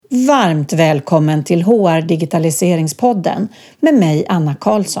Varmt välkommen till HR Digitaliseringspodden med mig Anna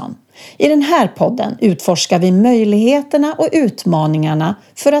Karlsson. I den här podden utforskar vi möjligheterna och utmaningarna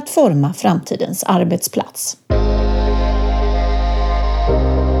för att forma framtidens arbetsplats.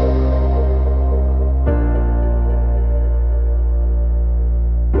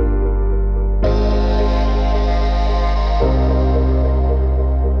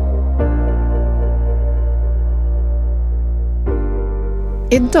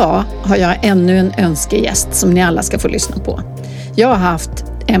 Idag har jag ännu en önskegäst som ni alla ska få lyssna på. Jag har haft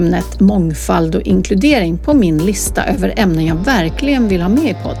ämnet mångfald och inkludering på min lista över ämnen jag verkligen vill ha med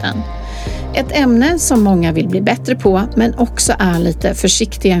i podden. Ett ämne som många vill bli bättre på men också är lite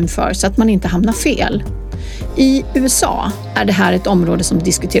försiktiga inför så att man inte hamnar fel. I USA är det här ett område som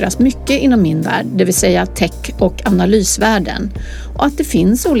diskuteras mycket inom min värld, det vill säga tech- och analysvärlden. Och att det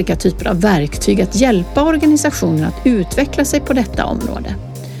finns olika typer av verktyg att hjälpa organisationer att utveckla sig på detta område.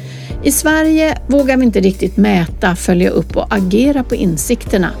 I Sverige vågar vi inte riktigt mäta, följa upp och agera på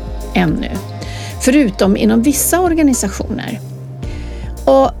insikterna ännu. Förutom inom vissa organisationer.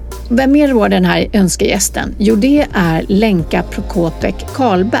 Och vem är då den här önskegästen? Jo, det är Lenka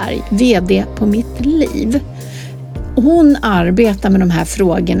Prokopek-Karlberg, vd på Mitt Liv. Hon arbetar med de här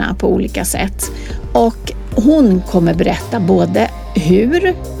frågorna på olika sätt och hon kommer berätta både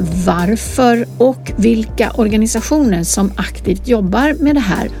hur, varför och vilka organisationer som aktivt jobbar med det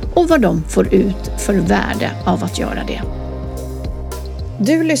här och vad de får ut för värde av att göra det.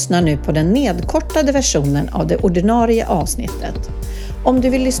 Du lyssnar nu på den nedkortade versionen av det ordinarie avsnittet. Om du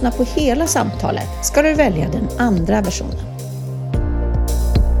vill lyssna på hela samtalet ska du välja den andra versionen.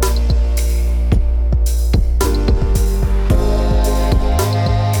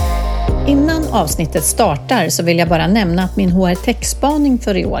 Innan avsnittet startar så vill jag bara nämna att min HR Tech-spaning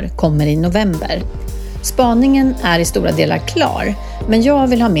för i år kommer i november. Spaningen är i stora delar klar, men jag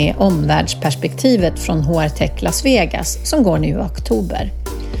vill ha med omvärldsperspektivet från HR Tech Las Vegas som går nu i oktober.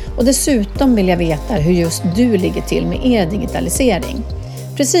 Och dessutom vill jag veta hur just du ligger till med er digitalisering.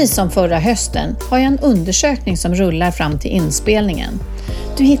 Precis som förra hösten har jag en undersökning som rullar fram till inspelningen.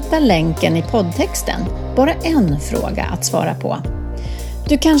 Du hittar länken i poddtexten, bara en fråga att svara på.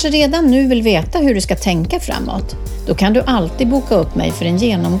 Du kanske redan nu vill veta hur du ska tänka framåt. Då kan du alltid boka upp mig för en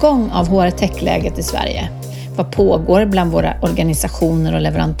genomgång av HR Tech-läget i Sverige. Vad pågår bland våra organisationer och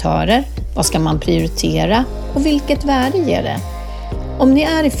leverantörer? Vad ska man prioritera? Och vilket värde ger det? Om ni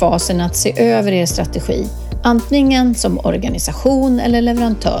är i fasen att se över er strategi, antingen som organisation eller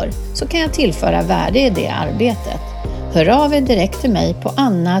leverantör, så kan jag tillföra värde i det arbetet. Hör av er direkt till mig på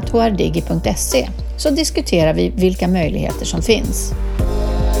anna@hrdigi.se så diskuterar vi vilka möjligheter som finns.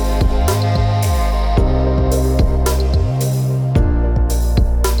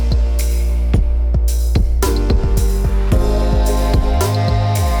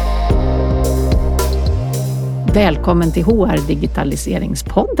 Välkommen till HR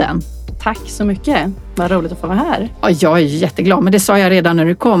Digitaliseringspodden. Tack så mycket. Vad roligt att få vara här. Ja, jag är jätteglad, men det sa jag redan när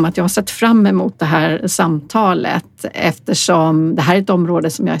du kom att jag har sett fram emot det här samtalet eftersom det här är ett område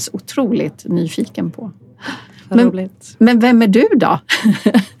som jag är så otroligt nyfiken på. Men vem är du då?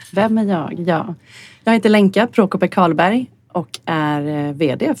 Vem är jag? Ja. Jag heter Lenka Prokopek-Karlberg och är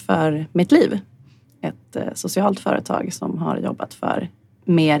vd för Mitt Liv. Ett socialt företag som har jobbat för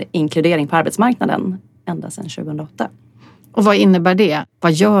mer inkludering på arbetsmarknaden ända sedan 2008. Och vad innebär det?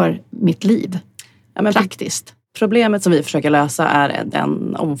 Vad gör Mitt Liv praktiskt? Problemet som vi försöker lösa är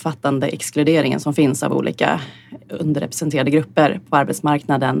den omfattande exkluderingen som finns av olika underrepresenterade grupper på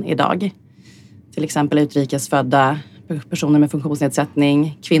arbetsmarknaden idag. Till exempel utrikesfödda, personer med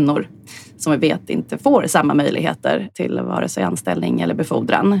funktionsnedsättning, kvinnor som vi vet inte får samma möjligheter till vare sig anställning eller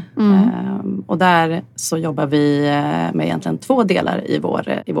befordran. Och där så jobbar vi med egentligen två delar i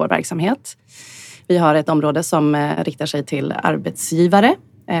vår verksamhet. Vi har ett område som riktar sig till arbetsgivare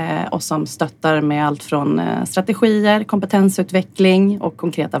och som stöttar med allt från strategier, kompetensutveckling och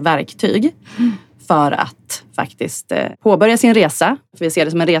konkreta verktyg för att faktiskt påbörja sin resa. För vi ser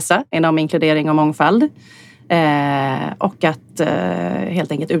det som en resa inom inkludering och mångfald. Och att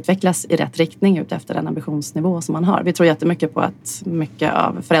helt enkelt utvecklas i rätt riktning ut efter den ambitionsnivå som man har. Vi tror jättemycket på att mycket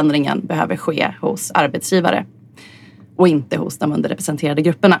av förändringen behöver ske hos arbetsgivare och inte hos de underrepresenterade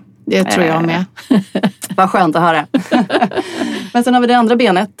grupperna. Det tror jag med. Vad skönt att höra. Men sen har vi det andra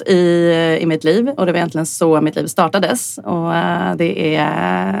benet i Mitt Liv. Och det var egentligen så Mitt Liv startades. Och det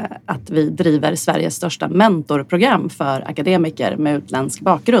är att vi driver Sveriges största mentorprogram för akademiker med utländsk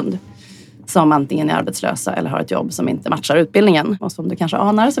bakgrund. Som antingen är arbetslösa eller har ett jobb som inte matchar utbildningen. Och som du kanske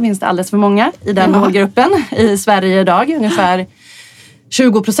anar så finns det alldeles för många i den målgruppen i Sverige idag. Ungefär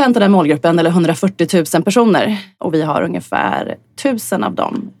 20% av den målgruppen eller 140 000 personer. Och vi har ungefär 1000 av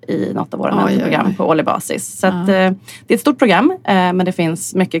dem i något av våra mentorprogram på årlig basis. Så att, det är ett stort program, men det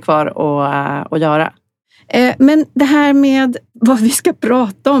finns mycket kvar att göra. Men det här med vad vi ska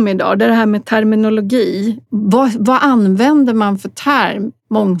prata om idag, det här med terminologi. Vad använder man för term?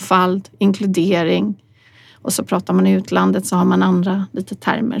 Mångfald, inkludering. Och så pratar man i utlandet så har man andra lite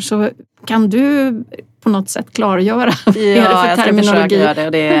termer. Så kan du på något sätt klargöra vad är det för terminologi? Jag ska försöka göra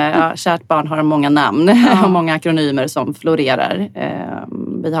det. Kärt barn har många namn och många akronymer som florerar.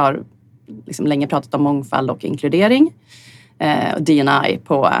 Vi har liksom länge pratat om mångfald och inkludering. D&I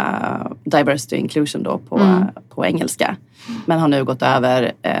på Diversity Inclusion då på engelska. Men har nu gått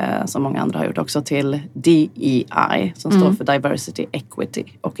över, som många andra har gjort också, till DEI som står för Diversity, Equity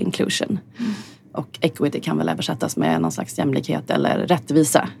och Inclusion. Och equity kan väl översättas med någon slags jämlikhet eller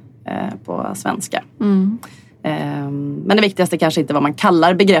rättvisa på svenska. Men det viktigaste kanske inte vad man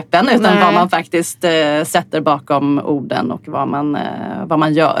kallar begreppen utan vad man faktiskt sätter bakom orden och vad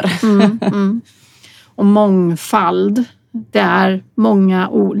man gör. Och mångfald, det är många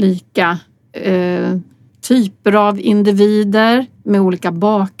olika typer av individer med olika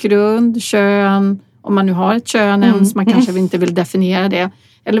bakgrund, kön. Om man nu har ett kön ens, man kanske inte vill definiera det.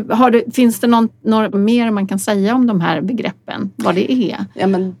 Eller finns det något mer man kan säga om de här begreppen? Vad det är? Ja,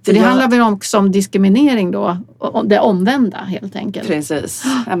 men det handlar väl också om diskriminering då? Det omvända helt enkelt. Precis.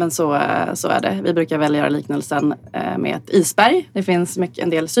 Ja, men så är det. Vi brukar väl göra liknelsen med ett isberg. Det finns en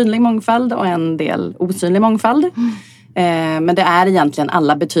del synlig mångfald och en del osynlig mångfald. Men det är egentligen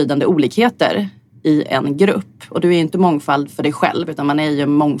alla betydande olikheter i en grupp. Och du är ju inte mångfald för dig själv utan man är ju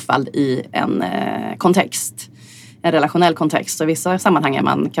mångfald i en kontext. En relationell kontext. Så i vissa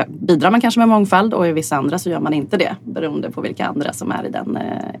sammanhang bidrar man kanske med mångfald och i vissa andra så gör man inte det. Beroende på vilka andra som är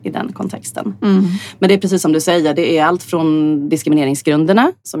i den kontexten. Men det är precis som du säger. Det är allt från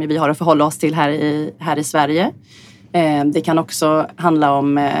diskrimineringsgrunderna som vi har att förhålla oss till här i Sverige. Det kan också handla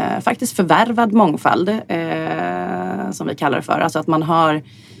om faktiskt förvärvad mångfald som vi kallar det för. Alltså att man har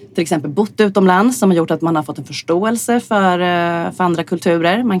till exempel bott utomlands som har gjort att man har fått en förståelse för andra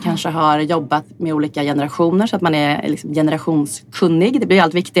kulturer. Man kanske har jobbat med olika generationer så att man är liksom generationskunnig. Det blir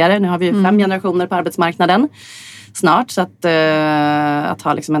allt viktigare. Nu har vi ju 5 generationer på arbetsmarknaden snart. Så att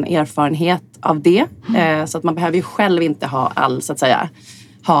ha liksom en erfarenhet av det. Så att man behöver ju själv inte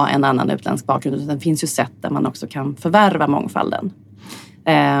ha en annan utländsk bakgrund. Utan det finns ju sätt där man också kan förvärva mångfalden.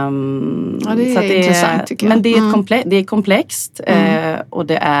 Det är intressant tycker jag. Men det är komplext och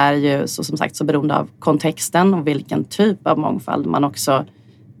det är ju som sagt så beroende av kontexten och vilken typ av mångfald man också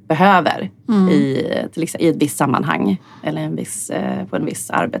behöver i ett visst sammanhang eller på en viss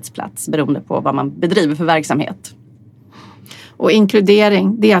arbetsplats beroende på vad man bedriver för verksamhet. Och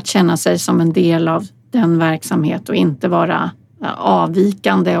inkludering, det är att känna sig som en del av den verksamhet och inte vara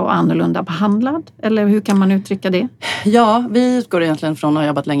avvikande och annorlunda behandlad? Eller hur kan man uttrycka det? Ja, vi utgår egentligen från att ha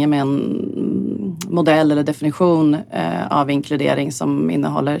jobbat länge med en modell eller definition av inkludering som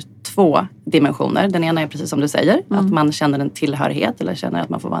innehåller 2 dimensioner. Den ena är precis som du säger, att man känner en tillhörighet eller känner att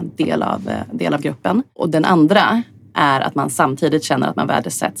man får vara en del av gruppen. Och den andra är att man samtidigt känner att man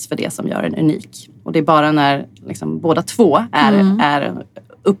värdesätts för det som gör en unik. Och det är bara när liksom, båda 2 är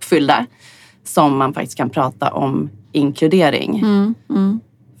uppfyllda som man faktiskt kan prata om inkludering.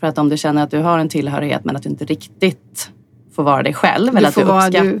 För att om du känner att du har en tillhörighet men att du inte riktigt får vara dig själv eller att du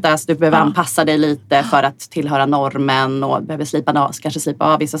uppskattas, du behöver anpassa dig lite för att tillhöra normen och behöver kanske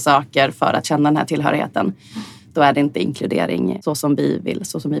slipa av vissa saker för att känna den här tillhörigheten. Då är det inte inkludering så som vi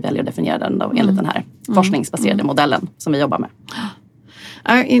väljer att definiera den då, enligt den här forskningsbaserade modellen som vi jobbar med.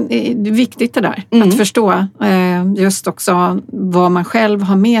 Det är viktigt det där, att förstå just också vad man själv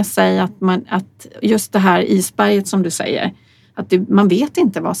har med sig, att just det här isberget som du säger, att man vet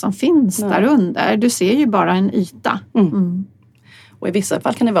inte vad som finns där under, du ser ju bara en yta. Och i vissa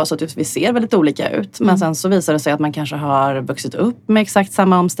fall kan det vara så att vi ser väldigt olika ut. Men sen så visar det sig att man kanske har vuxit upp med exakt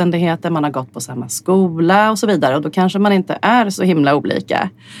samma omständigheter. Man har gått på samma skola och så vidare. Och då kanske man inte är så himla olika.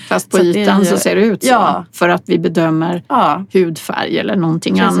 Fast på ytan så ser det ut så. För att vi bedömer hudfärg eller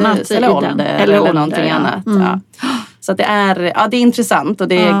någonting annat. Eller ålder eller någonting annat. Ja. Så att det är intressant och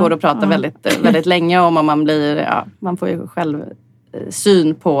det går att prata väldigt, väldigt länge om man blir, man får ju själv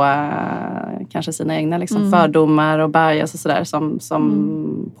syn på kanske sina egna liksom, fördomar och bias och sådär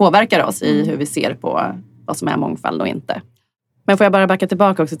som påverkar oss i hur vi ser på vad som är mångfald och inte. Men får jag bara backa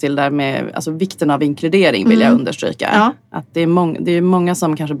tillbaka också till det där med alltså, vikten av inkludering vill jag understryka. Ja. Att det är många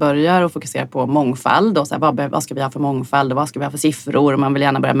som kanske börjar och fokuserar på mångfald och så här, vad ska vi ha för mångfald och vad ska vi ha för siffror och man vill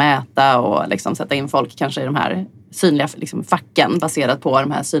gärna börja mäta och liksom, sätta in folk kanske i de här synliga liksom, facken baserat på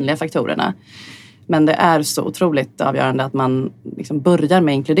de här synliga faktorerna. Men det är så otroligt avgörande att man liksom börjar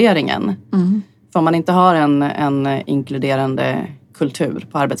med inkluderingen. För om man inte har en inkluderande kultur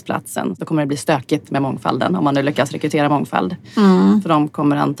på arbetsplatsen, då kommer det bli stökigt med mångfalden om man nu lyckas rekrytera mångfald. För de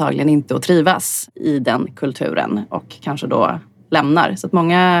kommer antagligen inte att trivas i den kulturen och kanske då lämnar. Så att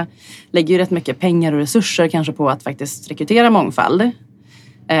många lägger ju rätt mycket pengar och resurser kanske på att faktiskt rekrytera mångfald.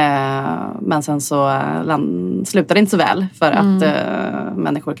 Men sen så slutar det inte så väl för att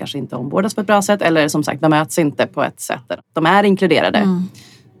människor kanske inte ombordas på ett bra sätt eller som sagt bemöts inte på ett sätt där de är inkluderade.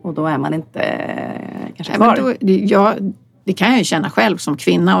 Och då är man inte kanske kvar. Det kan jag ju känna själv som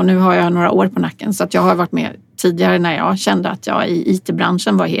kvinna och nu har jag några år på nacken så att jag har varit med tidigare när jag kände att jag i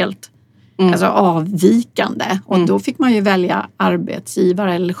IT-branschen var helt avvikande och då fick man ju välja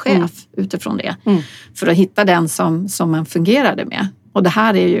arbetsgivare eller chef utifrån det för att hitta den som man fungerade med. Och det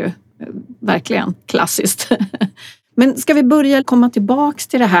här är ju verkligen klassiskt. Men ska vi börja komma tillbaks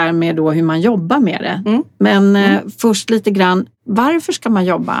till det här med då hur man jobbar med det. Men först lite grann, varför ska man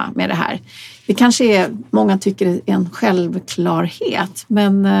jobba med det här? Det kanske är, många tycker det är en självklarhet.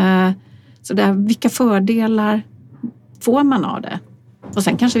 Men så där, vilka fördelar får man av det? Och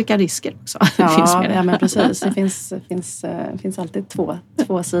sen kanske vilka risker också finns med det. Ja, men precis. Det finns alltid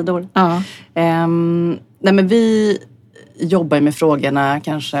två sidor. Ja. Nej, men vi jobbar med frågorna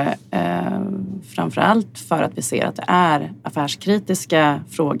kanske framförallt för att vi ser att det är affärskritiska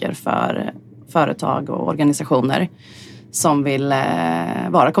frågor för företag och organisationer som vill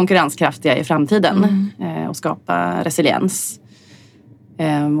vara konkurrenskraftiga i framtiden och skapa resiliens.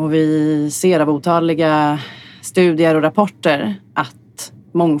 Och vi ser av otaliga studier och rapporter att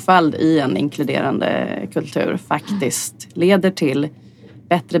mångfald i en inkluderande kultur faktiskt leder till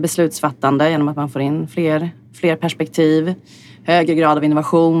bättre beslutsfattande genom att man får in fler perspektiv, högre grad av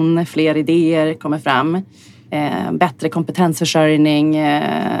innovation, fler idéer kommer fram, bättre kompetensförsörjning,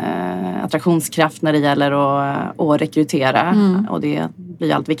 attraktionskraft när det gäller att rekrytera och det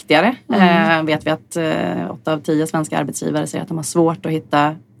blir allt viktigare. Vet vi att 8 av 10 svenska arbetsgivare säger att de har svårt att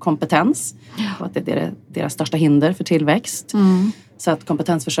hitta kompetens och att det är deras största hinder för tillväxt. Så att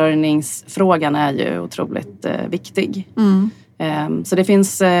kompetensförsörjningsfrågan är ju otroligt viktig. Så det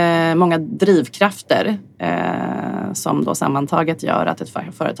finns många drivkrafter som då sammantaget gör att ett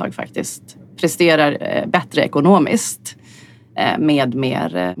företag faktiskt presterar bättre ekonomiskt med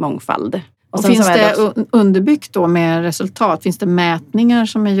mer mångfald. Och finns det underbyggt då med resultat? Finns det mätningar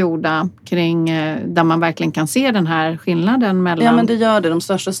som är gjorda kring där man verkligen kan se den här skillnaden mellan? Ja, men det gör det. De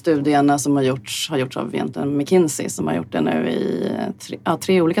största studierna som har gjorts av egentligen McKinsey som har gjort det nu i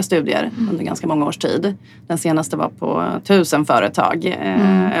 3 olika studier under ganska många års tid. Den senaste var på 1000 företag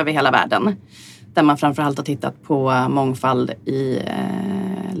över hela världen. Där man framförallt har tittat på mångfald i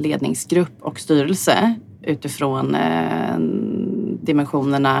ledningsgrupp och styrelse utifrån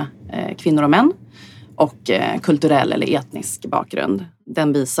dimensionerna kvinnor och män och kulturell eller etnisk bakgrund.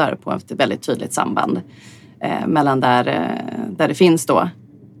 Den visar på ett väldigt tydligt samband mellan där det finns då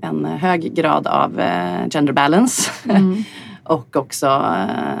en hög grad av gender balance och också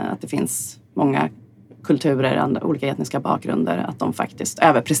att det finns många kulturer, olika etniska bakgrunder, att de faktiskt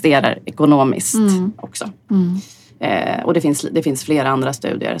överpresterar ekonomiskt också. Och det finns flera andra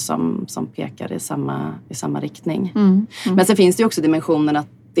studier som pekar i samma riktning. Men sen finns det ju också dimensionen att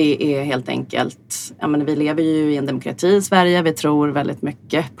det är helt enkelt, vi lever ju i en demokrati i Sverige, vi tror väldigt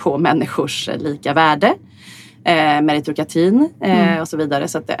mycket på människors lika värde, meritokratin och så vidare.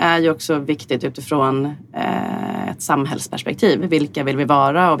 Så att det är ju också viktigt utifrån ett samhällsperspektiv. Vilka vill vi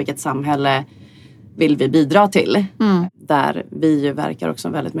vara och vilket samhälle vill vi bidra till? Där vi ju verkar också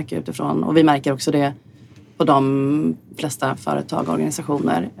väldigt mycket utifrån, och vi märker också det på de flesta företag och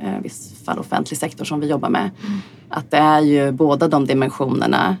organisationer, i viss fall offentlig sektor som vi jobbar med. Att det är ju båda de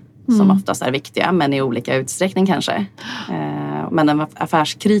dimensionerna som oftast är viktiga, men i olika utsträckning kanske. Men den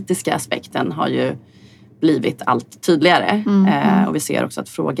affärskritiska aspekten har ju blivit allt tydligare. Och vi ser också att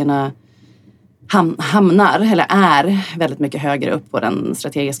frågorna hamnar, eller är väldigt mycket högre upp på den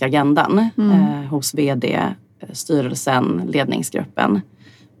strategiska agendan. Hos vd, styrelsen, ledningsgruppen.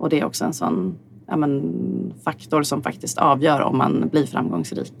 Och det är också en sån faktor som faktiskt avgör om man blir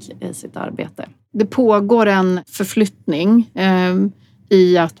framgångsrik i sitt arbete. Det pågår en förflyttning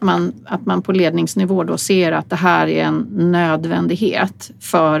i att man på ledningsnivå då ser att det här är en nödvändighet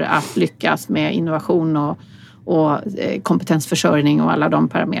för att lyckas med innovation och kompetensförsörjning och alla de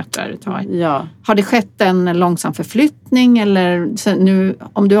parametrar du tar. Ja. Har det skett en långsam förflyttning eller nu,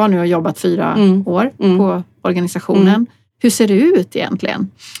 om du har nu jobbat 4 år på organisationen, hur ser det ut egentligen?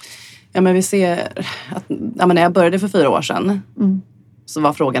 Ja, men vi ser att när jag började för 4 år sedan så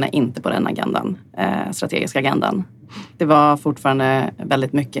var frågorna inte på den agendan, strategiska agendan. Det var fortfarande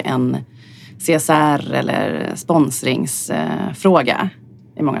väldigt mycket en CSR eller sponsringsfråga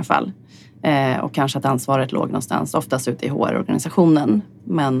i många fall. Och kanske att ansvaret låg någonstans, oftast ute i HR-organisationen,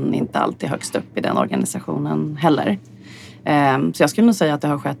 men inte alltid högst upp i den organisationen heller. Så jag skulle nog säga att det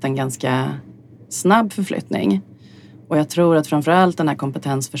har skett en ganska snabb förflyttning. Och jag tror att framförallt den här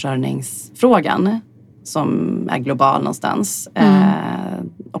kompetensförsörjningsfrågan som är global någonstans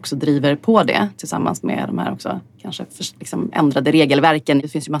också driver på det tillsammans med de här också kanske liksom ändrade regelverken. Det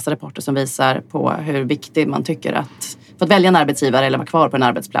finns ju massa rapporter som visar på hur viktigt man tycker att för att välja en arbetsgivare eller vara kvar på en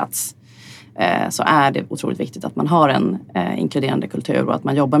arbetsplats så är det otroligt viktigt att man har en inkluderande kultur och att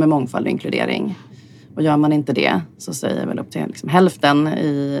man jobbar med mångfald och inkludering. Och gör man inte det så säger väl upp till liksom hälften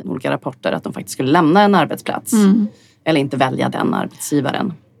i olika rapporter att de faktiskt skulle lämna en arbetsplats eller inte välja den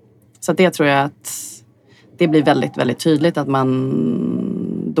arbetsgivaren. Så det tror jag att det blir väldigt, väldigt tydligt att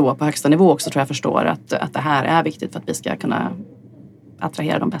man då på högsta nivå också tror jag förstår att det här är viktigt för att vi ska kunna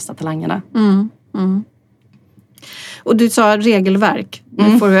attrahera de bästa talangerna. Och du sa regelverk.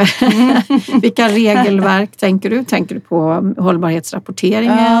 Vilka regelverk tänker du? Tänker du på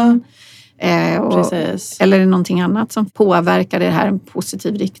hållbarhetsrapporteringen? Eller är det någonting annat som påverkar det här i en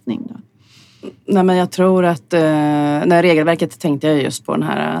positiv riktning då? Nej, men jag tror att när regelverket tänkte jag just på den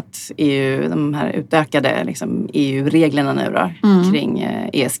här att de här utökade liksom, EU-reglerna nu då, kring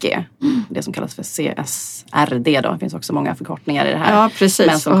ESG. Det som kallas för CSRD då. Det finns också många förkortningar i det här. Ja, precis.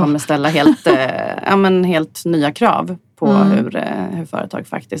 Men som kommer ställa helt nya krav på hur företag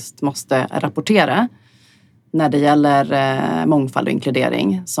faktiskt måste rapportera när det gäller mångfald och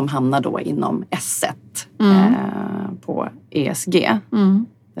inkludering som hamnar då inom S1 på ESG.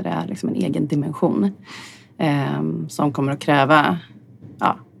 Där det är liksom en egen dimension som kommer att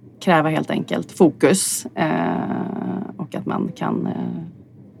kräva helt enkelt fokus och att man kan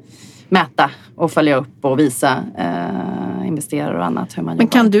mäta och följa upp och visa investerare och annat hur man jobbar. Men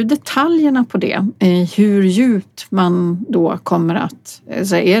kan du detaljerna på det? Hur djupt man då kommer att...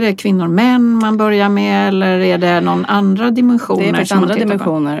 Så är det kvinnor och män man börjar med eller är det någon andra dimensioner? Det är faktiskt andra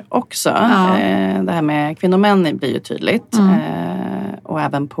dimensioner också. Ja. Det här med kvinnor och män blir ju tydligt. Och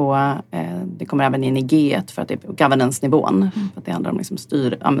även det kommer även in i G1 för att det är på governance-nivån. För att det handlar om liksom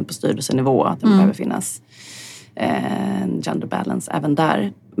på styrelsenivå att det behöver finnas gender balance även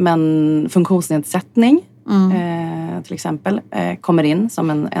där. Men funktionsnedsättning till exempel kommer in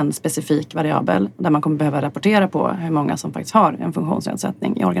som en specifik variabel där man kommer behöva rapportera på hur många som faktiskt har en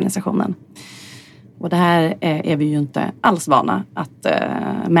funktionsnedsättning i organisationen. Och det här är vi ju inte alls vana att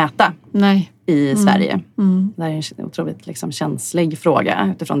mäta i Sverige. Det här är en otroligt liksom, känslig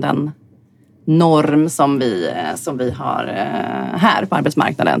fråga utifrån den norm som vi har här på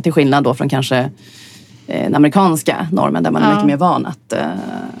arbetsmarknaden. Till skillnad då från kanske den amerikanska normen där man är mycket mer van att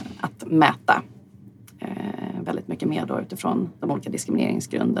mäta väldigt mycket mer då utifrån de olika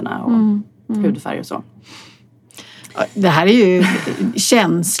diskrimineringsgrunderna och hudfärg och så. Det här är ju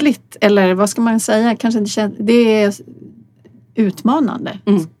känsligt, eller vad ska man säga? Kanske inte det är utmanande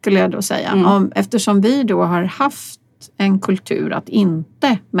skulle jag då säga. Eftersom vi då har haft en kultur att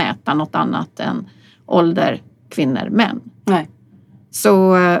inte mäta något annat än ålder, kvinnor, män. Nej.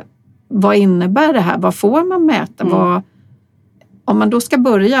 Så vad innebär det här? Vad får man mäta? Om man då ska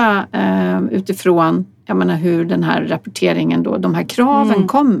börja utifrån hur den här rapporteringen då, de här kraven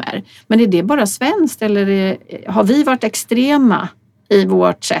kommer. Men är det bara svenskt eller har vi varit extrema i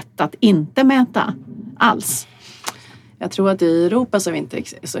vårt sätt att inte mäta alls? Jag tror att i Europa så är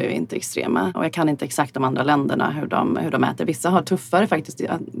vi inte extrema. Och jag kan inte exakt de andra länderna hur de mäter. Vissa har tuffare faktiskt.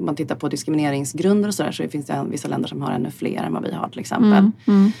 Om man tittar på diskrimineringsgrunder och sådär så finns det vissa länder som har ännu fler än vad vi har till exempel.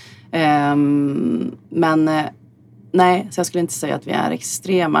 Men nej, så jag skulle inte säga att vi är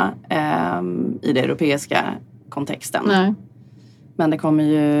extrema i den europeiska kontexten. Nej. Men det kommer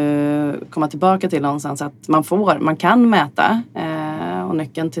ju komma tillbaka till någonstans att man kan mäta och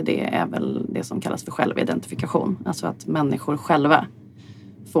nyckeln till det är väl det som kallas för självidentifikation. Alltså att människor själva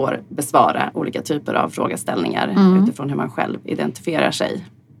får besvara olika typer av frågeställningar utifrån hur man själv identifierar sig.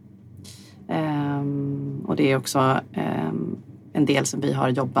 Och det är också en del som vi har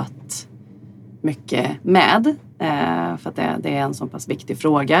jobbat mycket med. För att det är en så pass viktig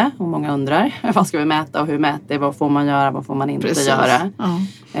fråga och många undrar vad ska vi mäta och hur mäter, vad får man göra, vad får man inte göra.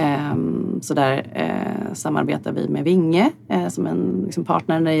 Så där samarbetar vi med Vinge som en liksom,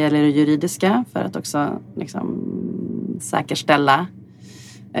 partner när det gäller det juridiska för att också liksom, säkerställa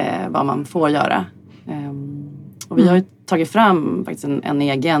vad man får göra. Och vi har ju tagit fram faktiskt en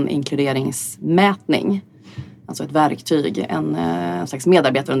egen inkluderingsmätning. Alltså ett verktyg, en slags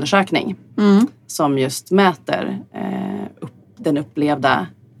medarbetarundersökning som just mäter den upplevda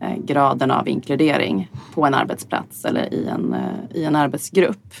graden av inkludering på en arbetsplats eller i en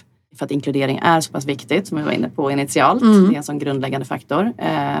arbetsgrupp. För att inkludering är så pass viktigt, som vi var inne på initialt. Det är en sån grundläggande faktor.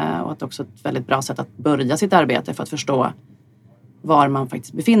 Och att också ett väldigt bra sätt att börja sitt arbete för att förstå var man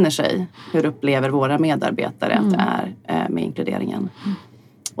faktiskt befinner sig. Hur upplever våra medarbetare att det är med inkluderingen.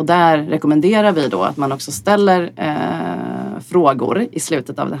 Och där rekommenderar vi då att man också ställer frågor i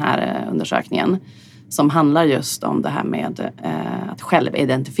slutet av den här undersökningen. Som handlar just om det här med att själv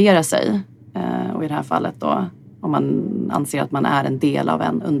identifiera sig. Och i det här fallet då, om man anser att man är en del av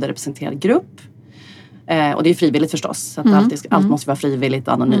en underrepresenterad grupp. Och det är frivilligt förstås. Så att allt måste vara frivilligt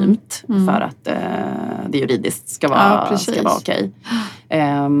och anonymt. För att det juridiskt ska vara okej.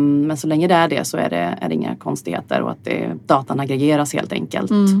 Men så länge det är det så är det inga konstigheter. Och att datan aggregeras helt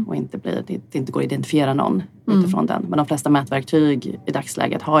enkelt. Och det inte går att identifiera någon utifrån den. Men de flesta mätverktyg i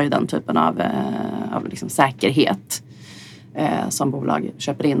dagsläget har ju den typen av liksom säkerhet. Som bolag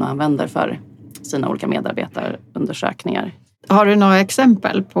köper in och använder för sina olika medarbetarundersökningar. Har du några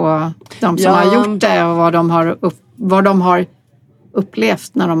exempel på de som har gjort det och vad de har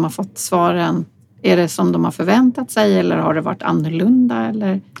upplevt när de har fått svaren? Är det som de har förväntat sig eller har det varit annorlunda?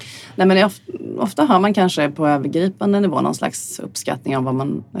 Eller? Nej, men ofta har man kanske på övergripande nivå någon slags uppskattning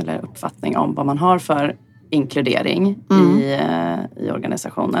om eller uppfattning om vad man har för inkludering i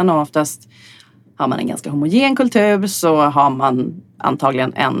organisationen. Och oftast har man en ganska homogen kultur så har man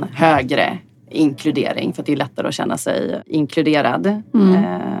antagligen en högre inkludering. För att det är lättare att känna sig inkluderad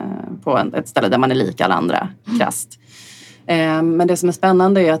på ett ställe där man är lika alla andra krasst. Men det som är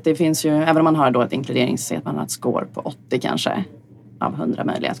spännande är att det finns ju, även om man har då ett att man har ett score på 80 kanske av 100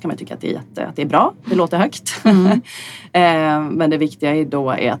 möjliga, så kan man tycka att det är bra. Det låter högt. Men det viktiga då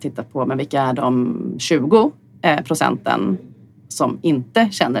är att titta på vilka är de 20% som inte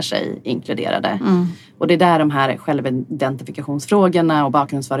känner sig inkluderade. Och det är där de här självidentifikationsfrågorna och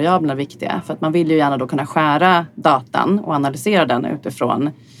bakgrundsvariablerna är viktiga. För att man vill ju gärna då kunna skära datan och analysera den utifrån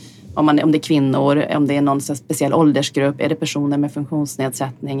om det är kvinnor, om det är någon speciell åldersgrupp, är det personer med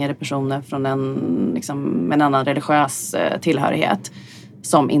funktionsnedsättning, är det personer från med en annan religiös tillhörighet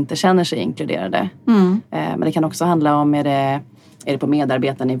som inte känner sig inkluderade. Men det kan också handla om, är det på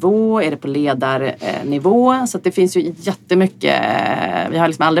medarbetarnivå? Är det på ledarnivå? Så att det finns ju jättemycket. Vi har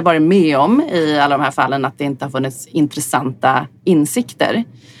liksom aldrig varit med om i alla de här fallen att det inte har funnits intressanta insikter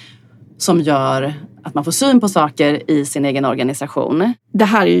som gör att man får syn på saker i sin egen organisation. Det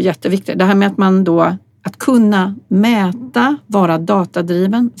här är ju jätteviktigt. Det här med att man då att kunna mäta, vara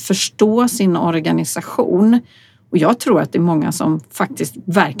datadriven, förstå sin organisation. Och jag tror att det är många som faktiskt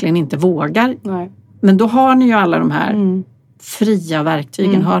verkligen inte vågar. Nej. Men då har ni ju alla de här fria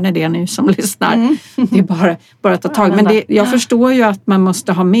verktygen. Hör ni det nu som lyssnar? Det är bara att ta tag. Men jag förstår ju att man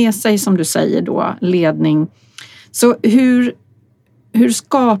måste ha med sig, som du säger då, ledning. Så hur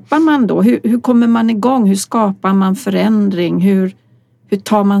skapar man då? Hur kommer man igång? Hur skapar man förändring? Hur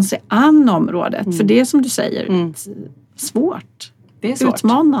tar man sig an området? För det är som du säger, svårt. Det är svårt.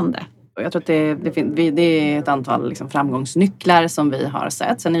 Utmanande. Jag tror att det är ett antal framgångsnycklar som vi har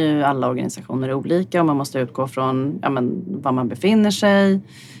sett. Sen är ju alla organisationer olika och man måste utgå från var man befinner sig.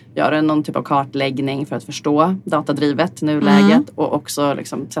 Göra någon typ av kartläggning för att förstå datadrivet nuläget och också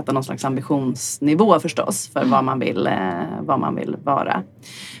sätta någon slags ambitionsnivå förstås för vad man vill vara.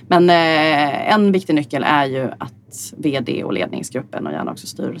 Men en viktig nyckel är ju att vd och ledningsgruppen och gärna också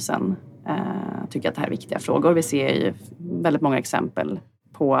styrelsen tycker att det här är viktiga frågor. Vi ser ju väldigt många exempel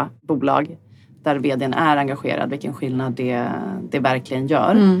på bolag där vdn är engagerad, vilken skillnad det verkligen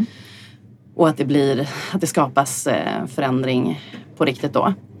gör. Och att det skapas förändring på riktigt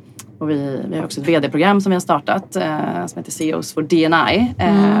då. Och vi har också ett vd-program som vi har startat som heter CEOs for D&I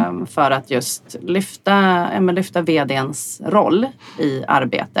för att just lyfta vdns roll i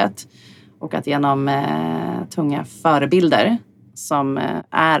arbetet och att genom tunga förebilder som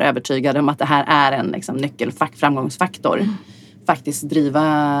är övertygade om att det här är en framgångsfaktor faktiskt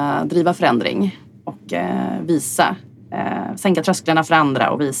driva förändring och sänka trösklarna för andra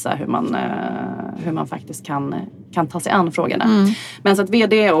och visa hur man faktiskt kan ta sig an frågorna. Men så att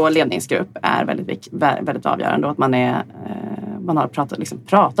vd och ledningsgrupp är väldigt avgörande och att man har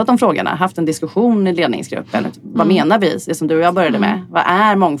pratat om frågorna, haft en diskussion i ledningsgruppen. Vad menar vi? Det som du och jag började med. Vad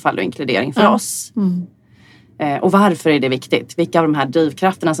är mångfald och inkludering för oss? Och varför är det viktigt? Vilka av de här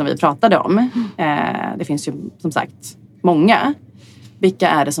drivkrafterna som vi pratade om? Det finns ju som sagt många. Vilka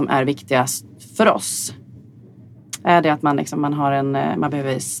är det som är viktigast för oss? Är det att man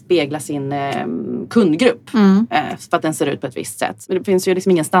behöver spegla sin kundgrupp för att den ser ut på ett visst sätt. Men det finns ju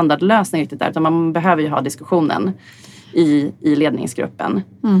ingen standardlösning riktigt där, utan man behöver ju ha diskussionen i ledningsgruppen.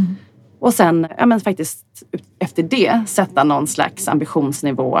 Och sen faktiskt efter det sätta någon slags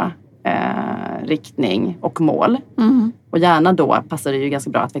ambitionsnivå riktning och mål. Och gärna då passar det ju ganska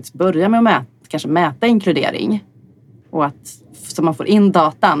bra att faktiskt börja med att kanske mäta inkludering. Och så man får in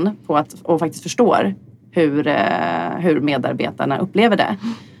datan på och faktiskt förstår hur medarbetarna upplever det.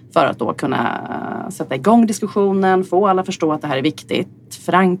 För att då kunna sätta igång diskussionen, få alla förstå att det här är viktigt,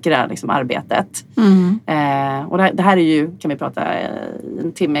 förankra liksom arbetet. Och det här är ju, kan vi prata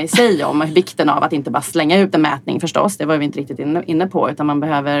en timme i sig om, vikten av att inte bara slänga ut en mätning förstås. Det var vi inte riktigt inne på, utan man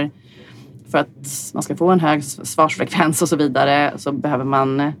behöver, för att man ska få en hög svarsfrekvens och så vidare, så behöver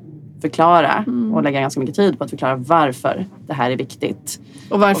man förklara och lägga ganska mycket tid på att förklara varför det här är viktigt.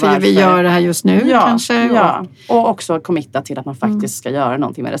 Och varför vi gör det här just nu kanske. Ja, och också committa till att man faktiskt ska göra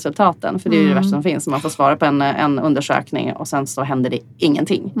någonting med resultaten. För det är ju det värsta som finns. Man får svara på en undersökning och sen så händer det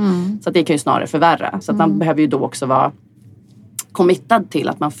ingenting. Så att det kan ju snarare förvärra. Så att man behöver ju då också vara committad till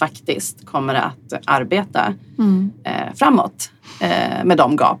att man faktiskt kommer att arbeta framåt med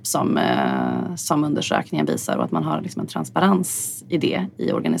de gap som undersökningen visar, och att man har liksom en transparens i det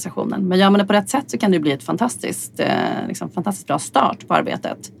i organisationen. Men gör man det på rätt sätt så kan det bli ett fantastiskt bra start på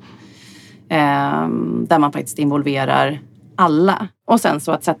arbetet. Där man faktiskt involverar alla. Och sen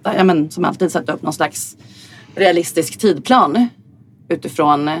så att som alltid sätta upp någon slags realistisk tidplan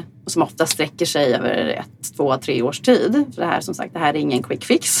utifrån, som ofta sträcker sig över 1, 2, 3 års tid. För det här, som sagt, det här är ingen quick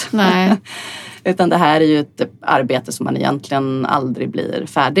fix. Nej. Utan det här är ju ett arbete som man egentligen aldrig blir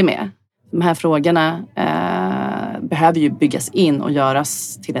färdig med. De här frågorna behöver ju byggas in och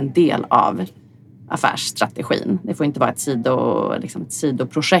göras till en del av affärsstrategin. Det får inte vara ett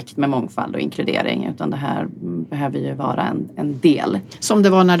sidoprojekt med mångfald och inkludering, utan det här behöver ju vara en del. Som det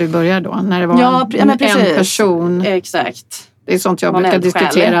var när du började då? När det var en person. Exakt. Det är sånt jag brukar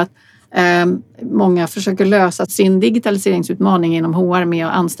diskutera. Många försöker lösa sin digitaliseringsutmaning inom HR med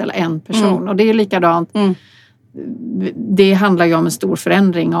att anställa en person. Och det är likadant. Det handlar ju om en stor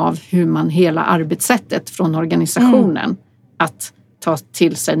förändring av hur man hela arbetssättet från organisationen att ta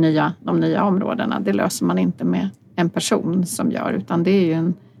till sig de nya områdena. Det löser man inte med en person som gör, utan det är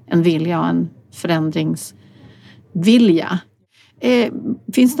ju en vilja och en förändringsvilja.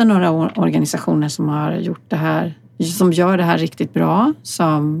 Finns det några organisationer som har gjort det här, som gör det här riktigt bra,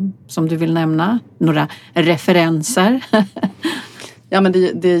 som du vill nämna? Några referenser? Ja, men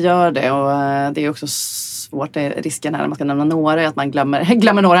det gör det, och det är också svårt. Risken när man ska nämna några är att man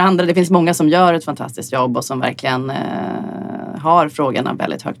glömmer några andra. Det finns många som gör ett fantastiskt jobb och som verkligen har frågorna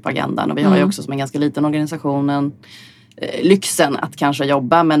väldigt högt på agendan. Och vi har ju också som en ganska liten organisation lyxen att kanske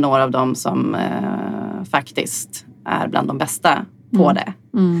jobba med några av dem som faktiskt är bland de bästa på det.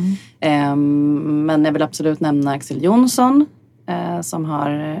 Men jag vill absolut nämna Axel Jonsson, som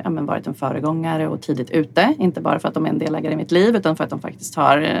har varit en föregångare och tidigt ute. Inte bara för att de är en delägare i mitt liv, utan för att de faktiskt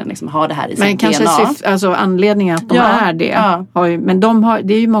har det här i sitt DNA. Men kanske anledningen att de är det. Ja. Men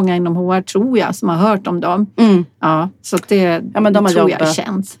det är ju många inom HR, tror jag, som har hört om dem. Ja, så det tror jag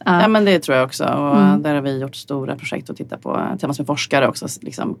känns. Ja, men det tror jag också. Och där har vi gjort stora projekt att titta på tillsammans med forskare också.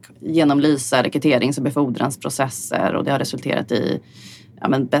 Liksom, genomlysa rekryterings- och befordransprocesser, och det har resulterat i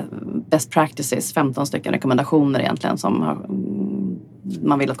best practices, 15 stycken rekommendationer egentligen som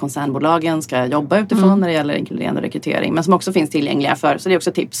man vill att koncernbolagen ska jobba utifrån när det gäller inkluderande rekrytering, men som också finns tillgängliga så det är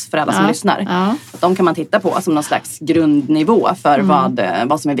också tips för alla som lyssnar. Att de kan man titta på som någon slags grundnivå för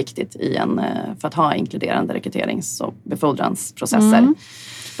vad som är viktigt för att ha inkluderande rekryterings- och befordransprocesser.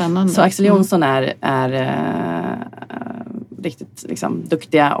 Spännande. Så Axel Jonsson är riktigt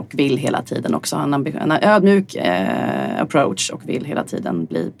duktiga och vill hela tiden också ha en ödmjuk approach och vill hela tiden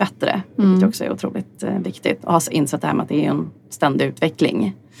bli bättre. Vilket också är otroligt viktigt. Och ha insett det här med att det är en ständig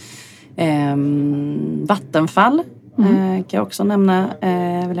utveckling. Vattenfall kan jag också nämna.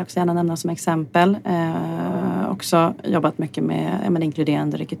 Vill jag också gärna nämna som exempel. Också jobbat mycket med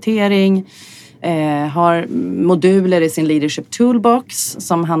inkluderande rekrytering. Har moduler i sin leadership toolbox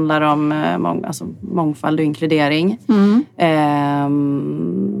som handlar om mångfald och inkludering.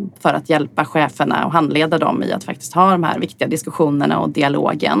 För att hjälpa cheferna och handleda dem i att faktiskt ha de här viktiga diskussionerna och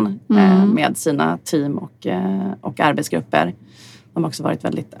dialogen med sina team och arbetsgrupper. De har också varit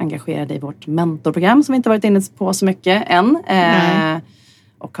väldigt engagerade i vårt mentorprogram som vi inte varit inne på så mycket än.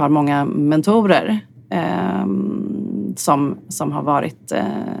 Och har många mentorer som har varit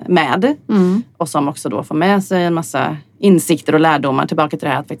med och som också då får med sig en massa insikter och lärdomar tillbaka till det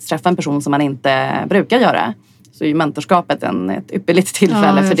här att faktiskt träffa en person som man inte brukar göra. Så är ju mentorskapet ett ypperligt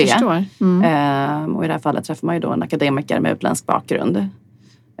tillfälle för det. Och i det här fallet träffar man ju då en akademiker med utländsk bakgrund.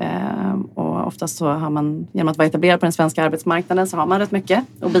 Och oftast så har man, genom att vara etablerad på den svenska arbetsmarknaden, så har man rätt mycket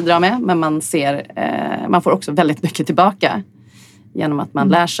att bidra med. Men man får också väldigt mycket tillbaka genom att man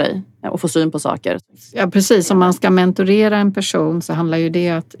lär sig och få syn på saker. Ja, precis. Om man ska mentorera en person så handlar ju det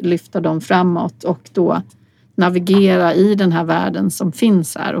att lyfta dem framåt och då navigera i den här världen som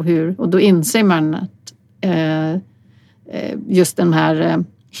finns här. Och då inser man att just den här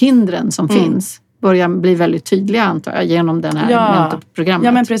hindren som finns börjar bli väldigt tydliga, antar jag, genom den här mentorprogrammet.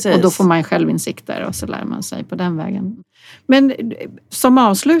 Ja, men precis. Och då får man självinsikter och så lär man sig på den vägen. Men som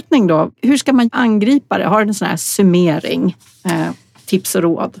avslutning då, hur ska man angripa det? Har du en sån här summering, tips och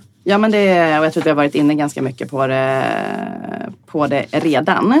råd? Ja, men och jag tror att vi har varit inne ganska mycket på det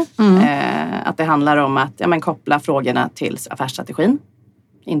redan. Att det handlar om att koppla frågorna till affärsstrategin.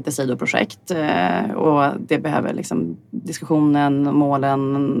 Inte sidoprojekt. Och det behöver diskussionen,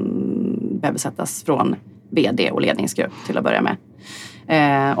 målen behöver sättas från vd och ledningsgrupp till att börja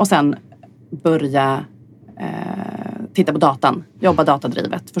med. Och sen börja titta på datan, jobba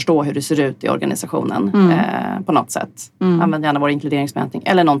datadrivet, förstå hur det ser ut i organisationen på något sätt. Använd gärna vår inkluderingsmätning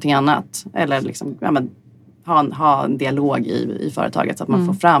eller någonting annat. Eller ha en dialog i företaget så att man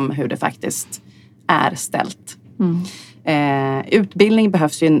får fram hur det faktiskt är ställt. Utbildning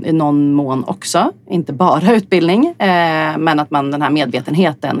behövs ju i någon mån också, inte bara utbildning, men att den här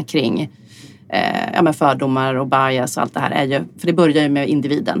medvetenheten kring fördomar och bias och allt det här är ju, för det börjar ju med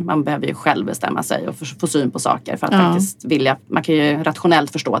individen. Man behöver ju själv bestämma sig och få syn på saker för att faktiskt vilja, man kan ju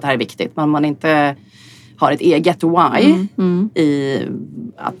rationellt förstå att det här är viktigt, men om man inte har ett eget why i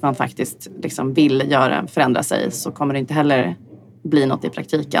att man faktiskt vill förändra sig, så kommer det inte heller bli något i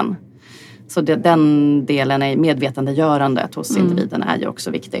praktiken. Så den delen är medvetandegörandet hos individen är ju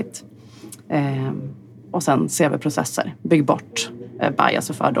också viktigt. Och sen ser vi processer. Bygg bort bias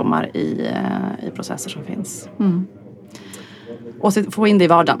och fördomar i processer som finns. Och få in det i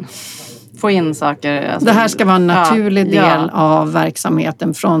vardagen. Få in saker. Det här ska vara en naturlig del av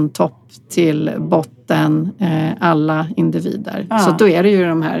verksamheten från topp till botten, alla individer. Så då är det ju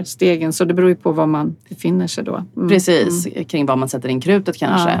de här stegen, så det beror ju på var man befinner sig då. Precis, kring var man sätter in krutet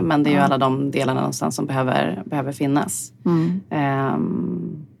kanske, men det är ju alla de delarna någonstans som behöver finnas.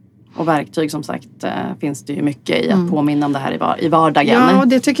 Och verktyg, som sagt, finns det ju mycket i att påminna om det här i vardagen. Ja, och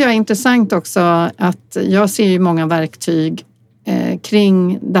det tycker jag är intressant också, att jag ser ju många verktyg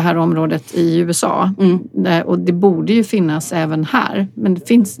kring det här området i USA. Och det borde ju finnas även här. Men det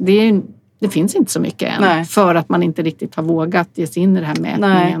finns inte så mycket än. Nej. För att man inte riktigt har vågat ge sig in i det här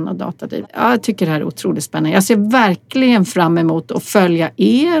mätningen och datadriv. Jag tycker det här är otroligt spännande. Jag ser verkligen fram emot att följa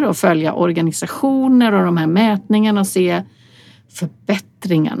er och följa organisationer och de här mätningarna och se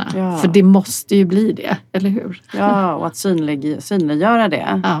förbättringarna. Ja. För det måste ju bli det, eller hur? Ja, och att synliggöra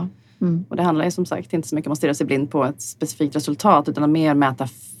det. Ja. Och det handlar ju som sagt inte så mycket om att stirra sig blind på ett specifikt resultat, utan att mer mäta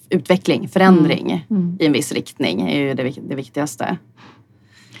utveckling, förändring i en viss riktning är ju det viktigaste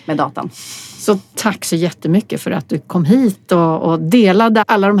med datan. Så tack så jättemycket för att du kom hit och delade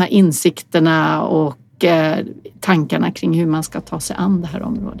alla de här insikterna och tankarna kring hur man ska ta sig an det här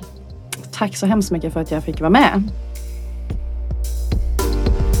området. Tack så hemskt mycket för att jag fick vara med.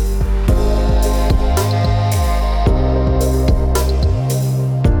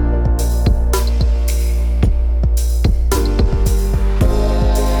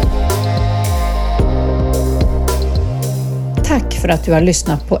 Tack för att du har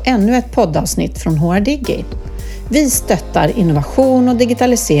lyssnat på ännu ett poddavsnitt från HR Digi. Vi stöttar innovation och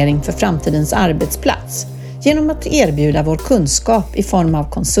digitalisering för framtidens arbetsplats genom att erbjuda vår kunskap i form av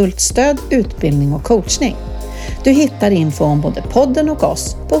konsultstöd, utbildning och coachning. Du hittar info om både podden och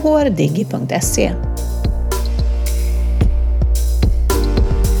oss på hrdigi.se.